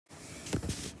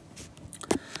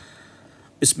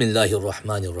Bismillahir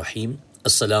Rahmanir Rahim.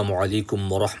 Assalamu alaikum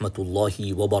wa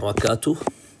rahmatullahi wa barakatuh.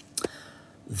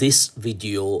 This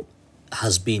video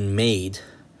has been made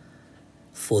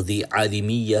for the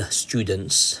Alimiyyah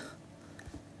students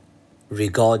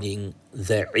regarding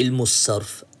the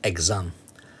Al-Sarf exam,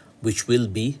 which will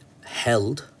be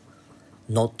held,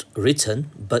 not written,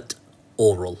 but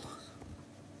oral.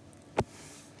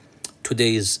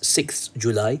 Today is 6th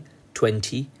July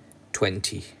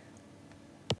 2020.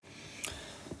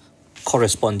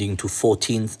 Corresponding to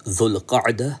 14th Dhul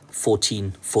Qa'dah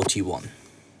 1441.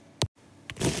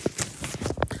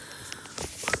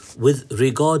 With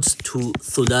regards to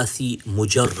Thulathi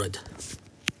Mujarrad,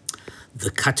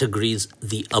 the categories,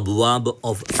 the abwab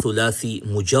of Thulathi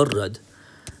Mujarrad,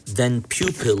 then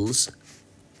pupils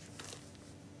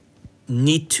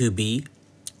need to be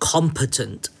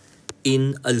competent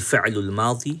in Al-Fi'l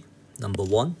Al-Madi, number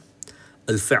one,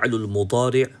 Al-Fi'l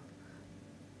Al-Mudari',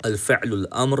 Al-Fi'l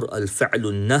Al-Amr, Al-Fi'l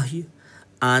Al-Nahy,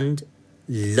 and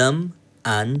Lam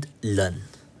and Lan.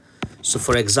 So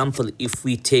for example, if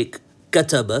we take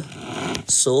Kataba,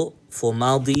 so for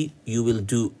Madi you will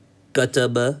do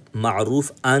Kataba Ma'ruf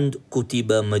and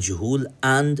Kutiba Majhul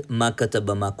and Ma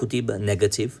Kataba Ma Kutiba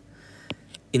negative.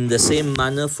 In the same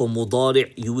manner for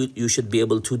Mudari' you should be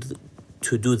able to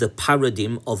do the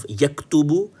paradigm of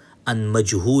Yaktubu and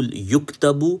Majhul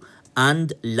Yuktabu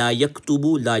and La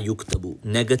Yaktubu La Yuktabu,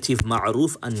 negative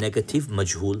Ma'ruf and negative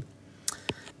Majhul.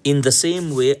 In the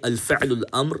same way, Al-Fi'l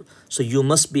Al-Amr, so you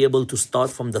must be able to start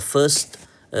from the first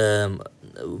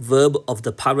verb of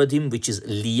the paradigm, which is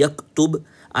Liyaktub,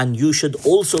 and you should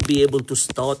also be able to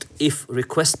start, if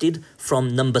requested,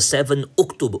 from number 7,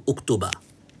 Uktub, Uktuba,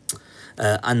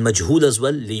 and Majhul as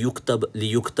well, Liyuktab,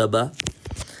 Liyuktaba.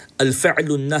 Al-Fi'l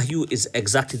Al-Nahyu is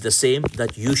exactly the same,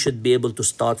 that you should be able to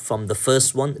start from the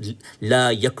first one,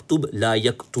 La Yaktub, La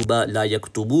Yaktuba, La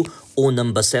Yaktubu, or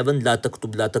number 7, La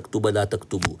Taktub, La Taktuba, La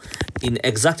Taktubu. In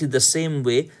exactly the same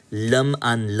way, Lam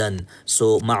and Lan,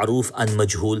 so Ma'ruf and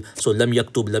Majhul, so Lam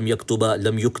Yaktub, Lam Yaktuba,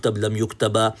 Lam Yuktab, Lam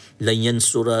Yuktaba, Lan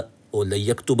Yansura, or La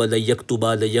Yaktuba, La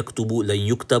Yaktuba, La Yaktubu, Lan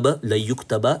Yuktaba, La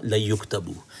Yuktaba, La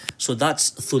Yuktabu. So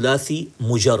that's Thulathi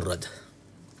Mujarrad.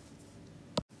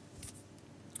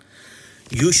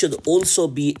 You should also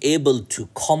be able to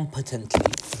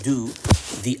competently do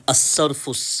the As-Sarf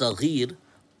As-Saghir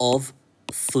of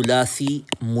Thulathi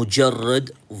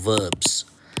Mujarrad verbs.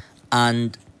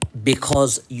 And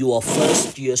because you are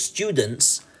first year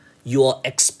students, you are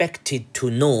expected to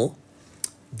know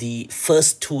the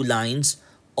first two lines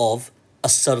of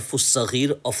As-Sarf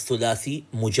As-Saghir of Thulathi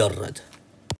Mujarrad.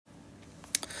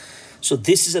 So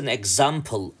this is an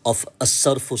example of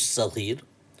As-Sarf As-Saghir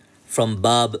from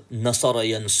Bab Nasara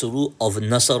Yansuru, of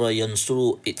Nasara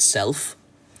Yansuru itself.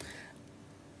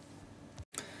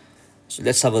 So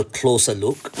let's have a closer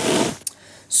look.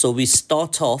 So we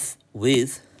start off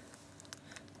with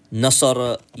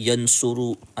Nasara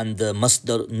Yansuru and the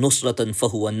Masdar Nusratan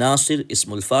Fahuwa Nasir,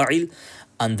 Ismul Fa'il,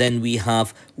 and then we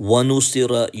have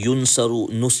Wanusira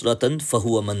Yunsaru Nusratan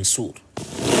Fahuwa Mansur.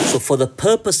 So for the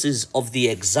purposes of the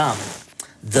exam,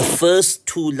 the first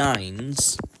two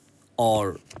lines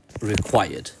are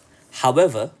required.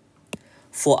 However,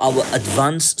 for our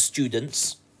advanced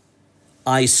students,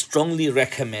 I strongly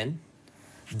recommend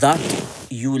that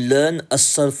you learn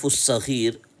As-Sarf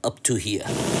As-Saghir up to here.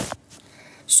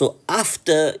 So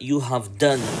after you have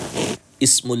done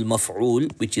Ismul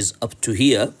Maf'ul, which is up to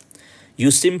here, you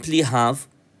simply have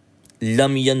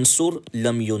Lam Yansur,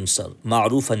 Lam Yunsar,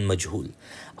 Ma'ruf and Majhul.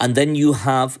 And then you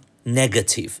have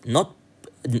negative, not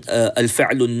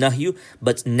Al-Fi'l Al-Nahyu,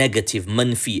 but negative,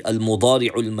 Manfi,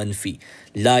 Al-Mudari' Al-Manfi.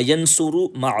 La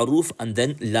Yansuru, Ma'ruf, and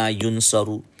then La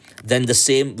Yunsaru. Then the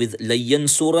same with La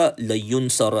Yansura, La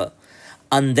Yunsara.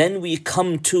 And then we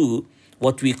come to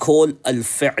what we call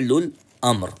Al-Fi'l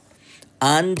Al-Amr.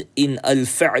 And in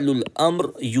Al-Fi'l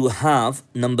Al-Amr, you have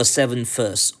number 7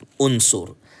 first,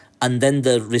 Unsur. And then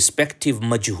the respective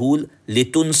Majhul,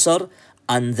 Litunsar,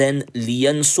 and then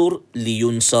Liyansur,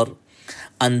 Liyunsar.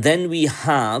 And then we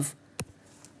have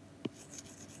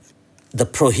the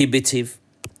prohibitive.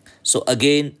 So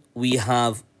again, we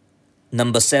have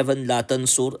number 7, La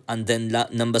Tansur, and then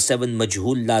number 7,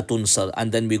 Majhul, La Tunsar.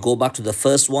 And then we go back to the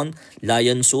first one, La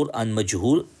Yansur, and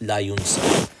Majhul, La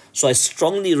Yunsar. So I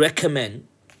strongly recommend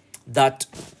that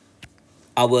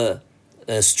our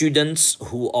students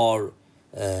who are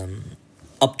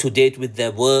up to date with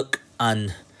their work,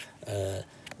 and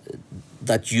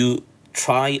that you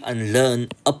try and learn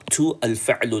up to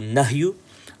Al-Fi'l Al-Nahyu,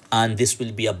 and this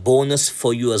will be a bonus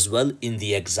for you as well in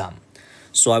the exam.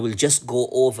 So I will just go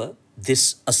over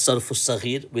this As-Sarf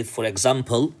As-Saghir with, for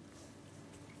example,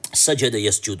 Sajada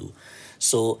Yasjudu.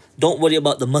 So don't worry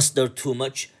about the masdar too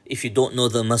much. If you don't know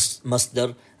the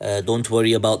masdar, don't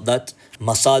worry about that.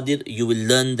 Masadir, you will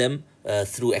learn them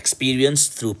through experience,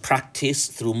 through practice,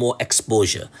 through more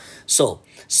exposure. So,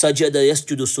 sajada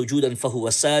yasjudu sujudan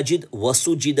fahuwa sajid, wa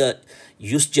sujida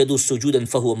yusjadu sujudan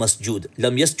fahuwa masjud.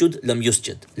 Lam yasjud, lam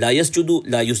yusjad. La yasjudu,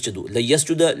 la yusjadu. La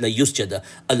yasjuda, la yusjada.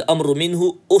 Al-amru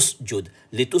minhu usjud.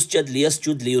 Litusjad,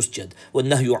 liyasjud, liyusjad. Wa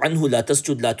nahyu anhu la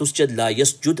tasjud, la tusjad, la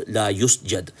yasjud, la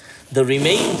yusjad. The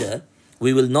remainder,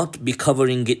 we will not be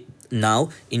covering it now.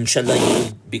 Inshallah, you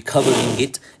will be covering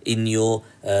it in your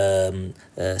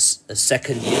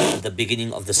second year, the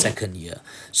beginning of the second year.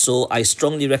 So I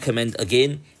strongly recommend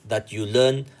again that you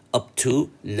learn up to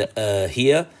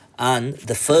here, and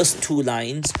the first two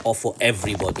lines are for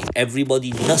everybody.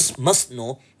 Everybody must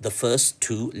know the first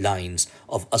two lines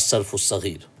of As-Sarf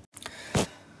As-Saghir.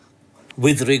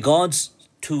 With regards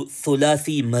to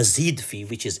Thulathi Mazid Fi,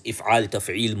 which is If'al,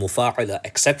 Taf'il, Mufa'ala,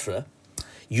 etc.,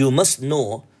 you must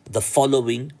know the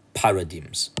following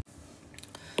paradigms.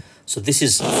 So this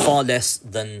is far less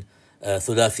than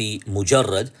Thulathi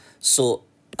Mujarrad. So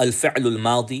Al-Fi'l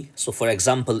Al-Madi. So for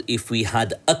example, if we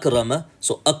had Akrama,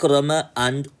 so Akrama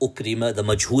and Ukrima, the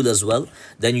Majhul as well.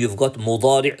 Then you've got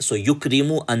Mudari', so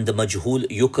Yukrimu and the Majhul,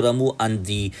 Yukramu and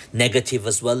the negative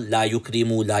as well, La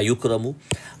Yukrimu, La Yukramu.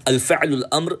 Al-Fi'l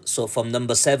Al-Amr, so from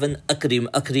number 7, Akrim,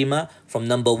 Akrima. From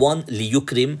number 1,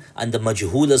 Liyukrim, and the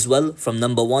Majhul as well. From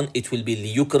number 1, it will be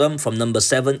Liyukram. From number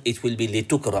 7, it will be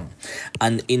Litukram.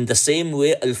 And in the same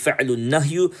way, Al-Fi'l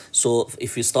Al-Nahyu, so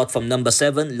if we start from number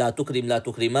 7, La Tukrim, La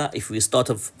Tukrima. If we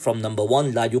start from number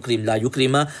 1, La Yukrim, La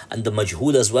Yukrima, and the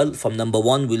Majhul as well, from number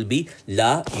 1 will be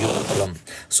La Yukram.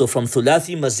 So from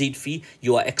Thulathi Mazid Fi,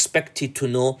 you are expected to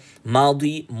know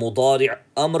Madi, Mudari',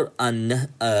 Amr, and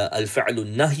Al-Fi'l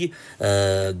Al-Nahy,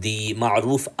 the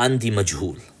Ma'ruf and the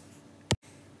Majhul.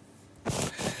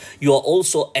 You are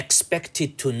also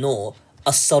expected to know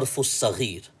As-Sarf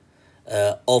As-Saghir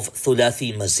of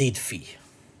Thulathi Mazid Fi.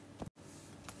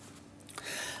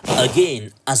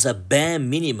 Again, as a bare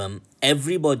minimum,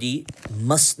 everybody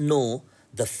must know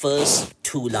the first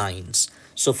two lines.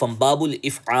 So from Babul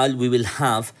If'al, we will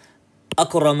have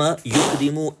Akrama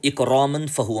yukrimu ikraman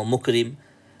fahuwa mukrim.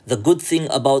 The good thing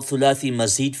about Thulathi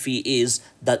Mazid Fi is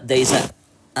that there is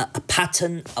a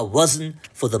pattern, a wazn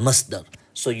for the masdar.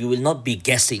 So you will not be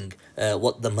guessing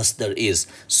what the masdar is.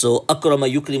 So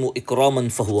akrama yukrimu ikraman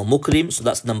fahuwa mukrim. So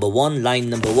that's number 1, line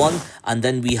number 1. And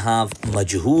then we have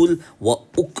majhul wa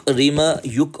ukrima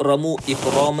yukramu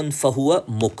ikraman fahuwa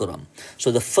mukram.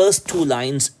 So the first two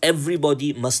lines,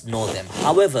 everybody must know them.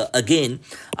 However, again,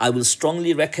 I will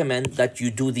strongly recommend that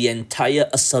you do the entire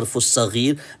As-Sarf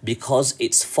As-Saghir because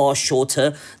it's far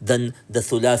shorter than the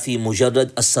Thulathi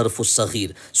Mujarrad As-Sarf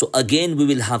As-Saghir. So again, we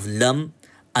will have lam,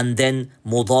 and then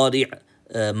mudari'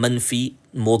 manfi,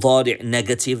 mudari'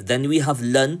 negative, then we have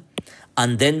lan,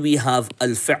 and then we have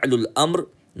al-fi'l al-amr,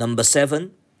 number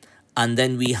 7, and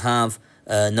then we have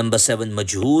number 7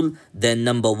 majhul, then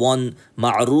number 1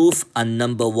 ma'ruf, and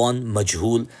number 1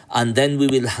 majhul, and then we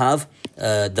will have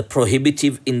the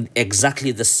prohibitive in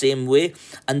exactly the same way,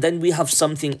 and then we have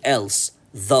something else,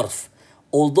 dharf.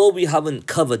 Although we haven't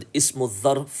covered ismu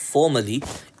dharf formally,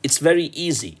 it's very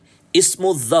easy.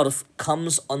 Ismul dharf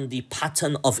comes on the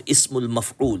pattern of Ismul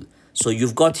Maf'ul. So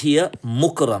you've got here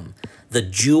mukram. The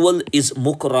jewel is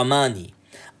mukramani.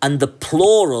 And the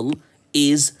plural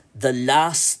is the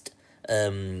last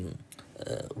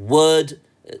word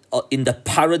in the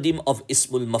paradigm of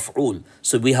Ismul Maf'ul.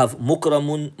 So we have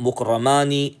mukramun,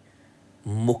 mukramani,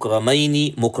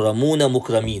 mukramaini, mukramuna,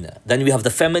 mukramina. Then we have the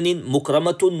feminine,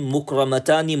 mukramatun,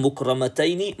 mukramatani,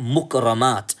 mukramataini,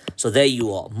 mukramat. So there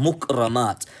you are,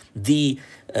 mukramat. The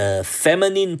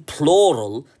feminine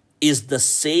plural is the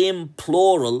same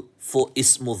plural for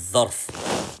ismu dharf.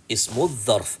 Ismu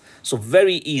dharf. So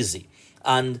very easy.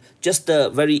 And just a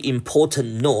very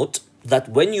important note that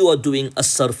when you are doing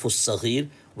As-Sarf As-Saghir,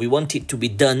 we want it to be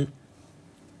done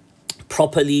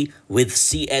properly with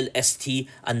CLST,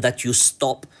 and that you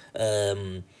stop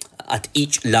at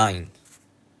each line.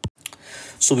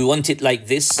 So we want it like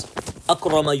this.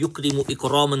 Akrama yukrimu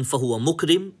ikraman fahuwa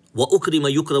mukrim, wa ukrima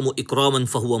yukramu ikraman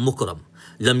fahuwa mukram.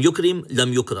 Lam yukrim,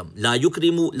 lam yukram. La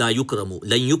yukrimu, la yukramu.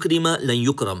 Lan yukrima, lan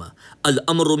yukrama.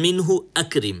 Al-amru minhu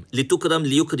akrim. Litukram,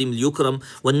 liyukrim, liyukram.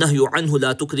 Wal-nahyu anhu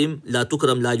la tukrim, la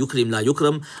tukram, la yukrim, la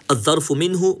yukram. Al-dharfu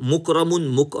minhu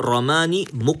mukramun, mukramani,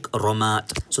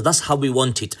 mukramat. So that's how we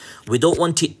want it. We don't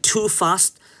want it too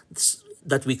fast.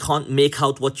 that we can't make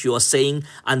out what you are saying,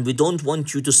 and we don't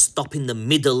want you to stop in the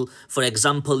middle. For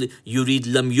example, you read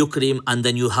lam yukrim and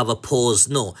then you have a pause.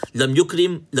 No, lam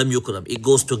yukrim, lam yukram. It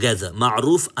goes together,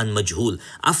 ma'ruf and majhul.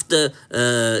 After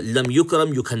lam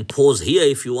yukram, you can pause here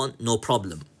if you want, no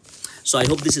problem. So I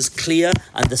hope this is clear,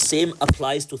 and the same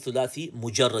applies to thulathi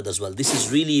mujarrad as well. This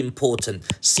is really important.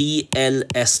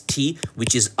 CLST,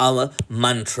 which is our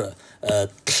mantra.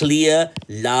 Clear,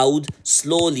 loud,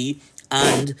 slowly,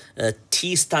 and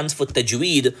T stands for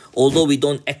tajweed, although we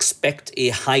don't expect a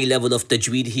high level of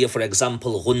tajweed here, for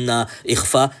example, ghunna,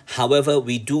 ikhfa. However,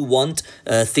 we do want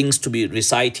things to be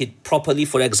recited properly.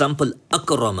 For example,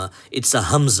 akrama, it's a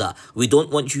hamza. We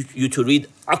don't want you to read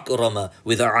akrama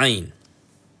with a ayn.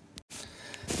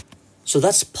 So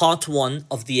that's part one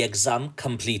of the exam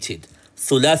completed.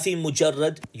 Thulathi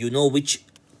mujarrad, you know which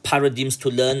paradigms to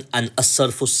learn, and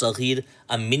as-sarfu as-saghir,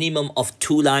 a minimum of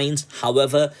 2 lines.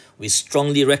 However, we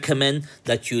strongly recommend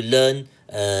that you learn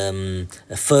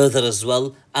further as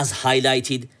well, as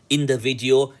highlighted in the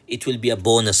video. It will be a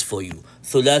bonus for you.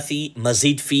 Thulathi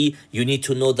mazid fi, you need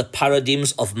to know the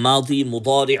paradigms of madi,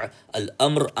 mudari',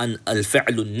 al-amr and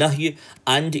al-fi'l al-nahy,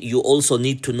 and you also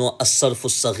need to know as-sarfu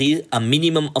as-saghir, a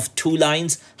minimum of 2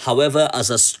 lines. However, as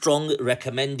a strongly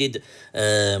recommended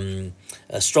that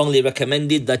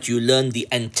you learn the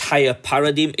entire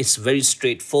paradigm. It's very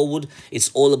straightforward. It's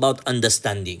all about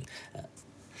understanding.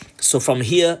 So from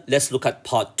here, let's look at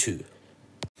part 2.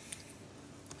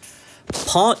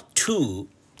 Part 2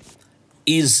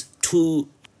 is to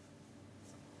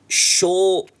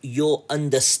show your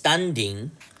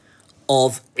understanding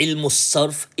of ilm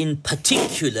al-sarf, in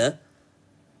particular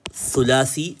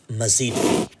thulathi mazid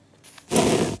fi.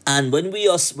 And when we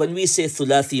say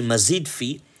thulathi mazid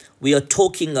fi, we are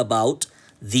talking about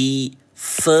the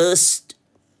first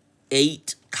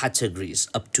 8 categories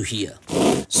up to here.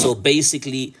 So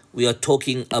basically, we are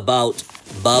talking about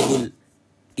babul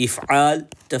if'al,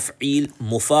 taf'il,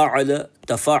 mufa'ala,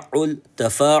 tafa'ul,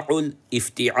 tafa'ul,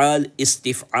 ifti'al,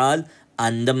 istif'al,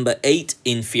 and number 8,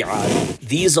 infi'al.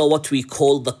 These are what we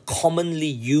call the commonly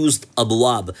used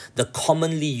abwab, the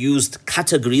commonly used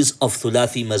categories of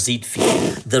thulathi mazid fi.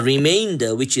 The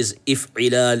remainder, which is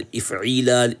if'ilal,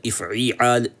 if'ilal,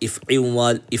 if'i'al,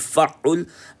 if'iwal, iffa'ul,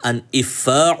 and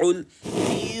iffa'ul,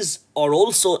 these are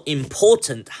also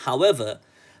important. However,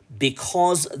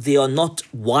 because they are not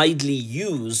widely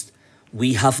used,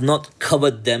 we have not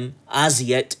covered them as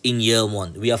yet in year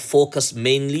 1. We are focused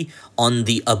mainly on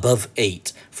the above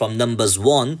 8, from numbers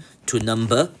 1 to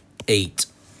number 8.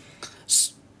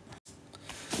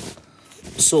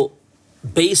 So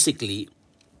basically,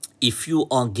 if you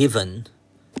are given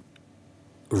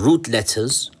root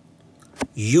letters,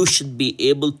 you should be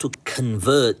able to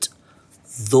convert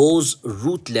those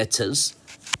root letters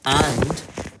and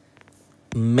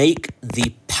make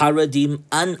the paradigm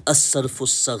and as-sarfu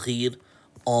as-saghir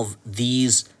of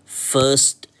these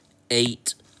first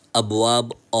 8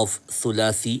 abwab of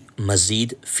thulathi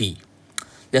mazid fi.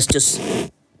 Let's just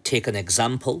take an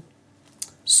example.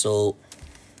 So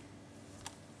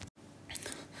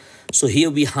here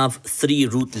we have 3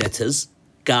 root letters,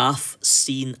 kaf,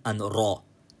 sin and ra,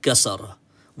 kasara,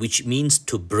 which means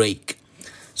to break.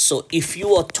 So if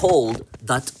you are told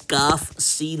that kaf,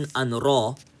 sin and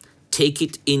ra, take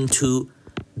it into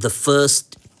the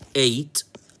first 8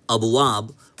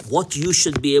 abwab, what you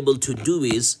should be able to do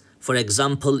is, for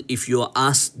example, if you are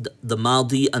asked the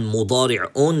madi and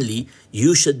mudari' only,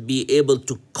 you should be able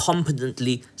to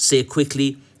competently say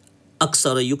quickly,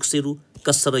 aksara yuksiru,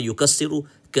 kasara yukassiru,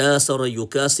 kasara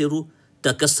yukasiru,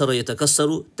 takassara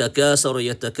yatakassaru, takasara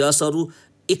yatakasaru,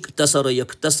 iktasara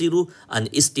yaktasiru,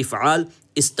 and istif'al,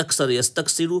 istaksara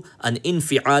yastaksiru, and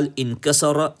infi'al,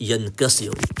 inkasara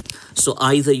yankasiru. So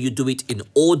either you do it in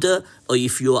order, or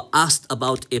if you are asked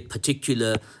about a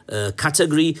particular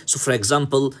category. So for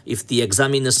example, if the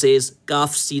examiner says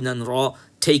kaf, sin and ra,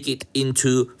 take it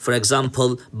into, for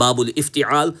example, babul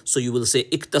ifti'al, so you will say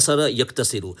iktasara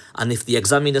yaktasiru. And if the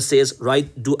examiner says,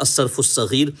 right, do as-sarfu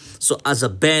as-saghir, so as a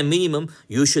bare minimum,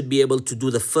 you should be able to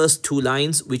do the first 2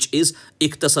 lines, which is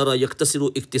iktasara yaktasiru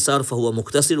iktisar fahuwa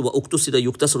muktasir, wa uktusira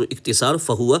yuktasaru iktisar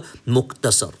fahuwa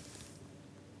muktasar.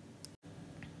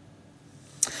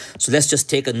 So let's just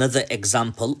take another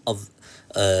example of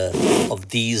the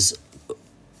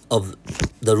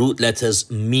root letters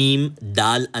mim,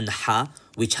 dal and ha,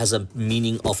 which has a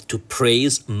meaning of to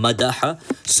praise, madaha.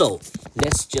 So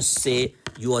let's just say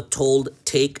you are told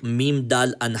take mim,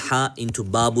 dal and ha into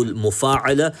babul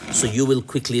mufa'ala. So you will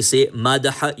quickly say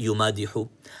madaha yumadihu.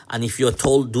 And if you're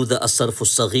told do the as-sarf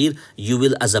as-saghir, you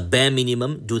will, as a bare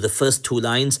minimum, do the first two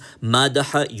lines.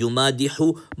 مادح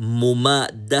يمادح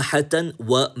ممادحة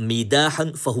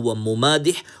ومداحا فهو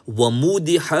ممادح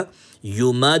ومودح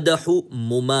يمادح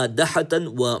ممادحة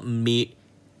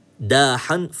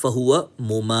ومداحا فهو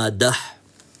ممادح.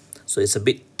 So it's a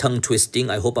bit tongue twisting.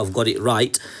 I hope I've got it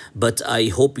right, but I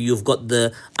hope you've got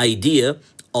the idea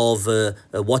of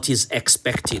what is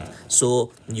expected.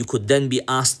 So you could then be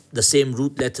asked the same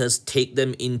root letters, take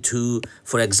them into,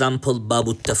 for example,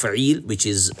 Babu Taf'il, which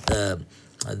is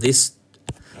this.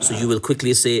 So you will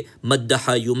quickly say مدح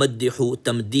يمدح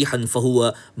تمديحا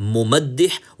فهو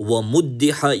ممدح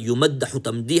ومدح يمدح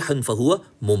تمديحا فهو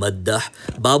ممدح.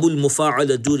 Babu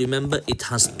al-Mufa'ala, do remember it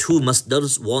has two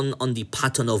masdars, one on the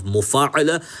pattern of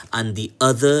Mufa'ala and the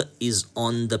other is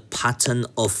on the pattern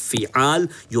of Fi'al.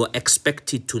 You are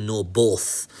expected to know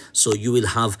both. So you will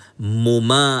have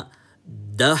Mumadaha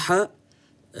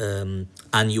and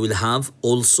you will have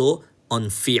also on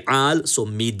Fi'al, so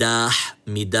Midah,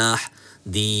 Midah.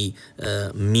 The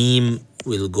meme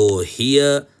will go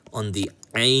here. On the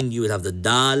ain you will have the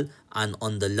dal, and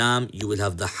on the lam you will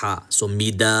have the ha. So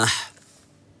midah.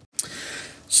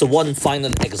 So one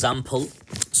final example.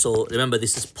 So remember,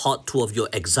 this is part 2 of your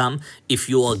exam. If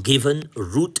you are given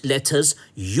root letters,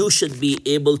 you should be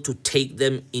able to take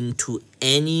them into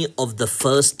any of the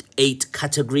first 8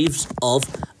 categories of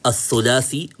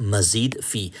الثلاثي مزيد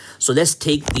في. So let's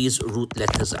take these root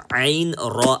letters عين,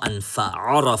 را and fa,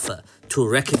 عرف, to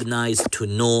recognize, to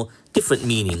know different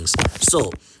meanings.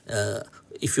 So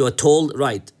if you are told,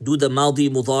 right, do the Madi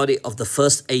Mudari of the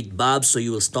first 8 babs, so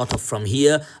you will start off from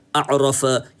here. أعرف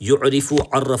يعرف,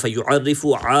 عرف يعرف,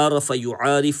 عارف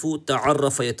يعارف,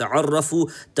 تعرف يتعرف,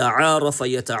 تعارف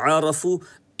يتعارف,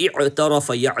 اعترف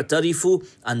يعترف,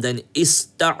 and then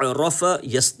استعرف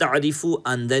يستعرف,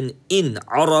 and then إن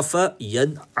عرف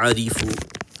ينعرف,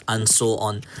 and so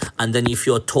on. And then if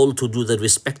you're told to do the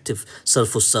respective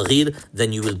sarf al-saghir,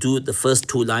 then you will do the first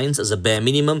 2 lines as a bare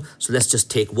minimum. So let's just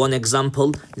take one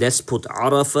example. Let's put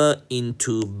عرف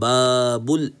into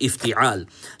babul ifti'al.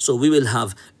 So we will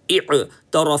have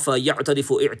اعترف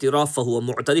يعترف اعتراف فهو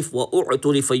معترف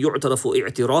واعترف يعترف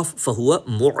اعتراف فهو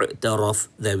معترف.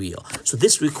 There we are. So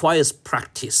this requires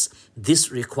practice.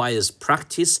 This requires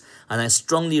practice, and I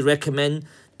strongly recommend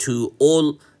to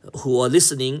all who are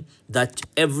listening that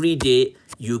every day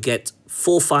you get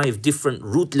 4 or 5 different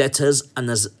root letters, and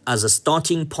as a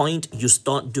starting point you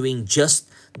start doing just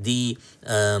the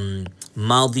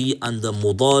Madi and the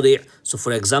Mudari. So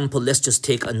for example, let's just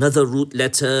take another root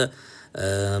letter.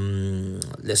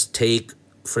 Let's take,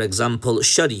 for example,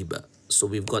 Sharib. So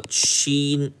we've got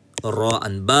Sheen, Ra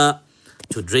and Ba,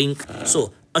 to drink.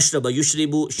 So أشرب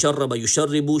يشرب, شرب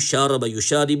يشرب, شارب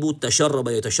يشارب, تشرب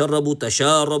يتشرب,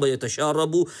 تشارب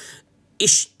يتشارب,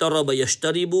 اشترب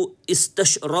يشترب,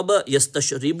 استشرب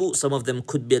يستشرب. Some of them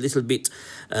could be a little bit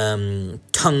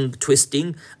tongue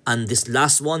twisting. And this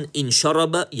last one,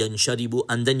 insharaba yansharibu.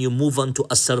 And then you move on to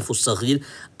as-sarf al-saghir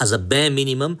as a bare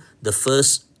minimum, the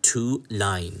first 2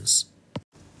 lines.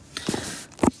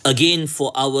 Again,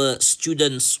 for our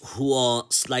students who are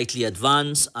slightly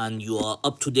advanced and you are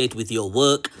up to date with your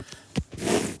work,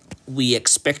 we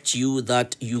expect you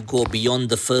that you go beyond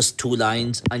the first 2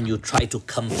 lines and you try to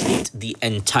complete the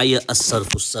entire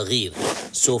as-sarf al-saghir.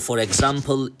 So for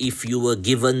example, if you were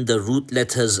given the root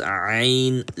letters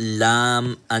ayn,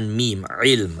 lam and mim,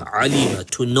 ilm, alima,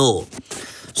 to know,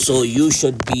 so you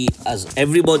should be, as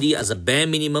everybody, as a bare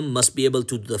minimum, must be able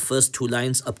to do the first 2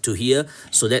 lines up to here.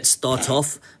 So let's start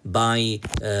off by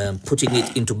putting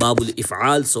it into babul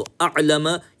if'al. So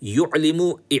a'lama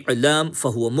yu'limu i'lam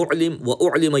fahuwa mu'lim wa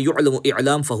u'lima yu'lamu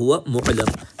i'lam fahuwa mu'lam.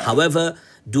 However,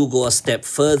 do go a step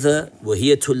further. We're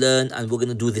here to learn, and we're going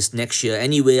to do this next year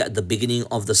anyway at the beginning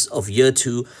of year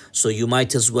 2. So you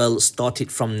might as well start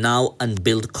it from now and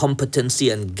build competency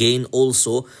and gain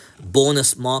also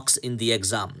bonus marks in the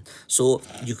exam. So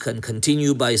you can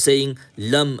continue by saying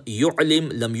lam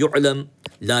yu'lim, lam yu'lam,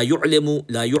 لا يعلم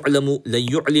لا يعلم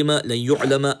لن يعلم لن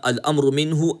يعلم الأمر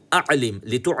منه أعلم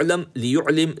لتعلم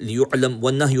ليعلم ليعلم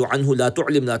والنهي عنه لا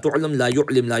تعلم لا تعلم لا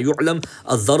يعلم لا يعلم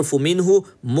الظرف منه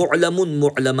معلم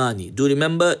معلمان. Do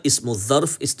remember, اسم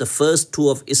الظرف is the first 2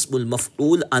 of اسم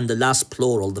المفعول and the last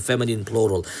plural, the feminine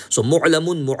plural. So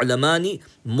معلم معلمان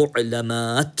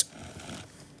معلمات.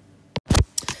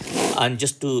 And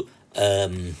just to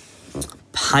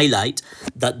highlight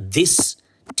that this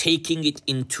taking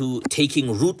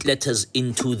root letters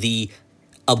into the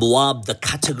abwab, the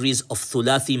categories of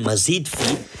thulathi mazid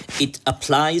fi, it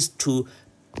applies to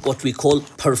what we call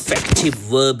perfective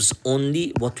verbs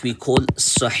only, what we call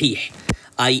sahih,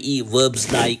 i.e.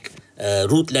 verbs like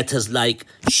root letters like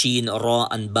sheen, ra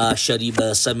and ba,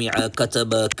 shariba, sami'a,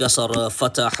 kataba, kasara,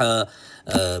 fataha,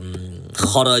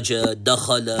 kharaja,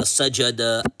 dakhala,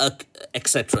 sajada,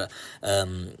 etc.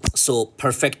 So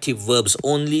perfective verbs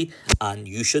only, and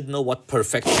you should know what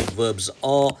perfective verbs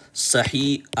are.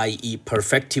 Sahih, i.e.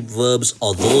 perfective verbs,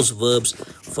 are those verbs,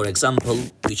 for example,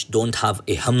 which don't have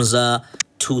a hamza,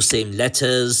 two same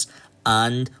letters,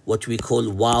 and what we call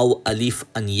waw, alif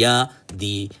and ya,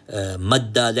 the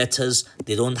madda letters.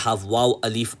 They don't have waw,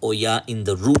 alif or ya in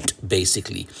the root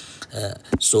basically.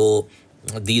 So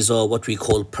these are what we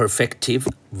call perfective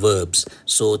verbs.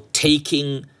 So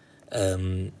taking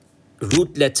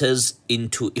root letters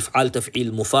into if'al,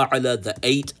 taf'il, mufa'ala, the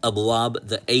 8 abwab,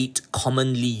 the 8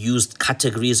 commonly used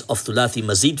categories of thulathi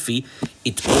mazid fi,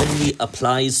 it only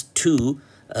applies to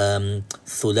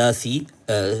thulathi,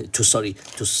 to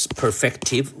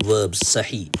perfective verbs,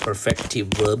 sahih,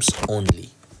 perfective verbs only.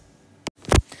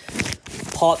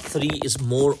 Part 3 is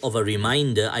more of a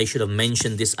reminder. I should have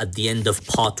mentioned this at the end of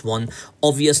part 1.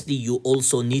 Obviously, you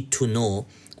also need to know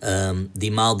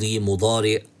the madi,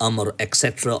 mudari, amr,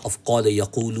 etc. of qala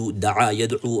yaqulu, da'a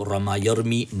yad'u, rama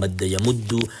yarmi, madda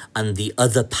yamuddu, and the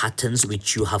other patterns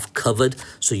which you have covered.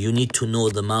 So you need to know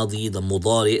the madi, the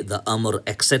mudari, the amr,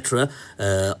 etc.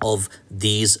 Of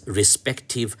these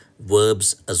respective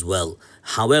verbs as well.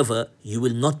 However, you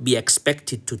will not be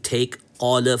expected to take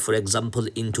qala, for example,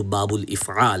 into babul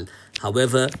if'al.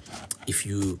 However, if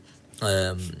you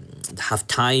have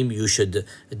time, you should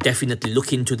definitely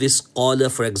look into this.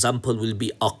 Qala, for example, will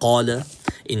be aqala.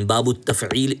 In babu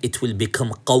taf'il, it will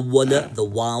become qawwala. The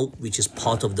waw, which is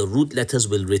part of the root letters,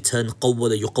 will return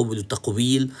qawwala yuqawwilu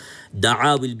taqwil.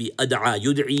 Da'a will be ad'a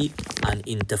yud'i, and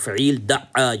in taf'il,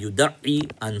 da'a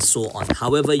yud'i, and so on.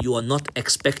 However, you are not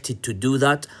expected to do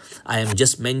that. I am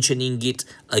just mentioning it.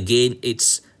 Again,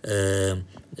 it's a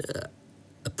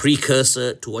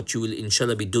precursor to what you will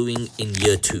inshallah be doing in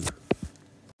year 2.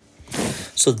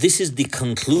 So this is the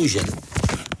conclusion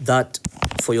that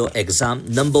for your exam.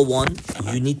 Number 1,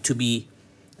 you need to be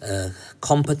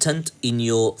competent in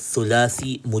your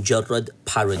thulathi mujarrad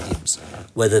paradigms,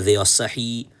 whether they are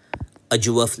sahih,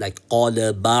 ajwaf like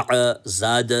qala, ba'a,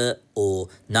 zada, or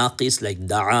naqis like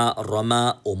da'a,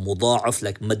 rama, or muda'af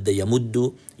like madda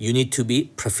yamuddu. You need to be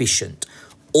proficient.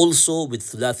 Also, with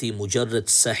thulathi mujarrad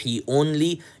sahih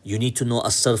only, you need to know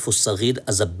as-sarf as-saghir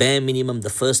as a bare minimum, the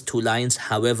first 2 lines.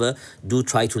 However, do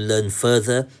try to learn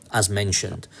further as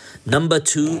mentioned. Number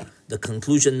 2, the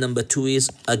conclusion number 2 is,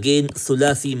 again,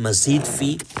 thulathi mazid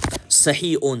fi,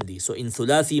 sahih only. So in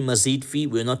thulathi mazid fi,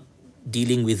 we're not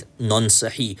dealing with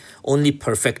non-sahih, only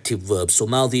perfective verbs. So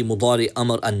madhi, mudari,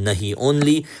 amr and nahi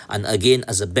only, and again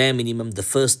as a bare minimum the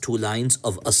first 2 lines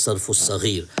of as-sarf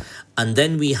as-saghir. And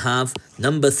then we have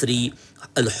number 3,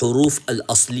 al-huruf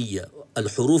al-asliya.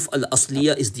 Al-huruf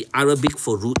al-asliya is the Arabic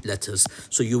for root letters.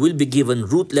 So you will be given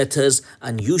root letters,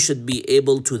 and you should be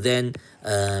able to then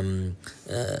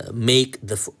make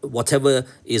whatever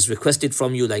is requested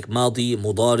from you, like madi,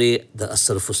 mudari, the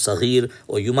as-sarf as-saghir.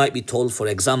 Or you might be told, for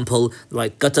example,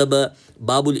 right, kataba,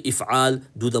 babul if'al,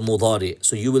 do the mudari.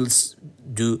 So you will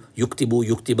do yuktibu,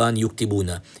 yuktiban,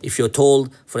 yuktibuna. If you're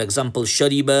told, for example,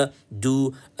 shariba,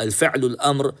 do al-fi'l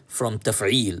al-amr from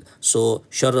taf'il. So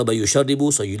sharaba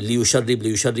yusharribu, so liyusharrib,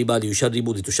 liyusharriba,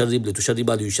 liyusharribu, litusharrib,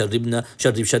 litusharriba, liyusharribna,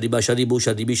 sharrib, shariba, sharibu,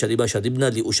 sharibi, shariba,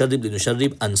 sharibna, liusharrib,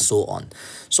 linusharrib, and so on.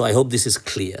 So I hope this is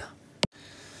clear.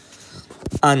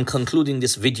 And concluding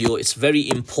this video, it's very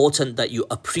important that you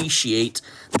appreciate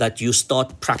that you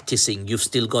start practicing. You've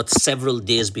still got several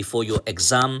days before your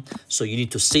exam, so you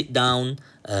need to sit down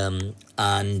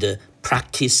and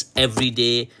practice every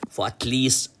day for at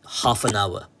least half an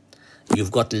hour.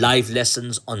 You've got live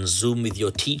lessons on Zoom with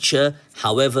your teacher.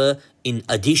 However, in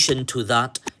addition to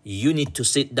that, you need to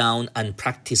sit down and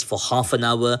practice for half an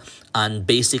hour and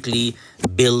basically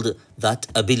build that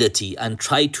ability, and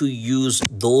try to use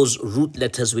those root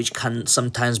letters which can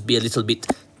sometimes be a little bit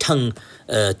tongue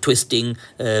twisting,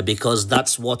 because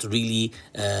that's what really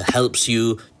helps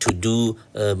you to do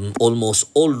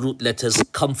almost all root letters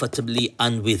comfortably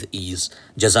and with ease.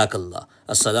 Jazakallah.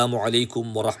 Assalamu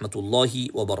alaikum wa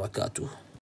rahmatullahi wa barakatuh.